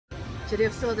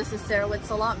Judith, so this is Sarah with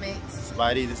Salot Mates.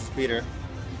 Spidey, this is Peter.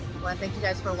 Well, thank you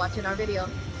guys for watching our video.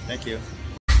 Thank you.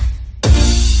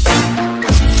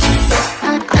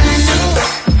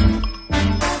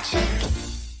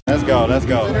 Let's go, let's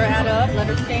go. Let her add up, let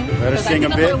her sing. Let her sing a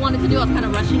bit. That's what I wanted to do. I was kind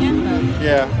of rushing it, but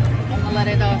yeah. I'm gonna let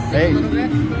it sing a little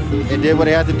bit. It did what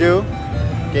it had to do.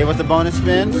 Gave us a bonus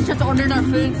spin. We just ordered our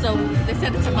food, so they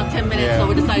said it's about 10 minutes, so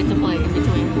we decided to play in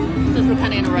between. Since we're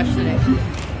kind of in a rush today.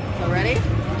 So ready?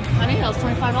 Honey, that was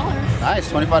 $25.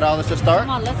 Nice, $25 to start. Come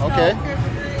on, let's go.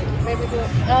 Baby, do it.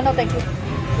 No, thank you.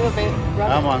 Do it, babe.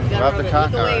 Come on, rub the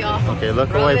cock. Look away, y'all. Okay, look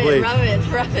away, please.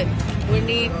 Rub it. We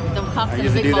need them cocks and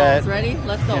usually big do balls. that Ready?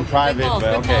 Let's go. in private, big balls,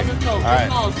 but big balls, let's go. All right.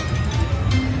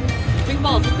 Big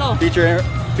balls, let's go.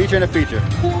 Feature and a feature.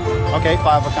 Okay,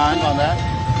 5 of a kind on that.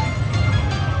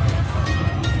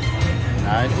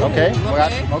 Nice. Ooh,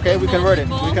 Okay, we converted.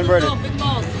 We converted. Big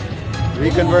balls.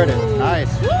 We converted. Nice.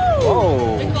 Woo.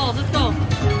 Whoa. Big balls, let's go.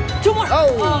 2 more. Oh,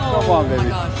 come on, baby. Oh my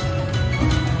gosh.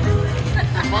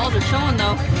 The balls are showing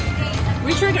though.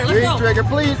 Re-trigger, let's go. Re-trigger,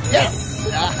 please. Yes.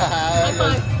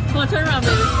 Come on, turn around,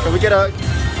 baby. Can we get a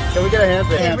hand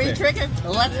pay? Okay, re-trigger.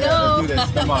 Let's go. Let's do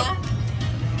this. Come on.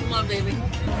 Come on, baby.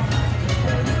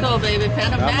 Let's go, baby.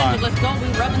 Panda magic. Let's go. We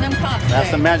rubbing them cocks.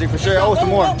 That's some magic for sure. Oh, some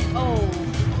more. Oh.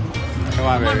 Come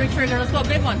on, baby. Come on, re-trigger. Let's go.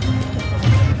 Big one.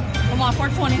 Come on,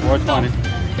 420. 420.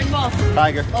 Big balls.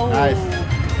 Tiger. Oh. Nice.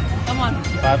 Come on.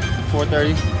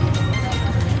 430.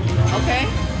 Okay.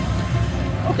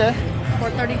 Okay.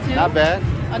 432. Not bad.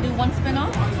 I'll do 1 spin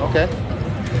off. Okay.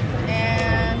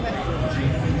 And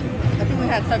I think we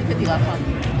had 750 last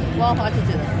one. Well, I could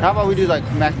do that. How about we do like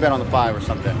max bet on the 5 or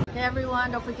something? Hey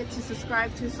everyone, don't forget to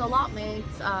subscribe to Salot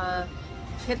Mates.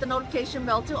 Hit the notification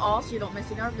bell to all so you don't miss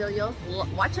any of our videos.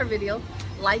 Watch our video,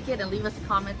 like it, and leave us a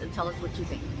comment and tell us what you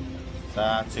think.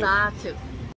 Satu. Satu.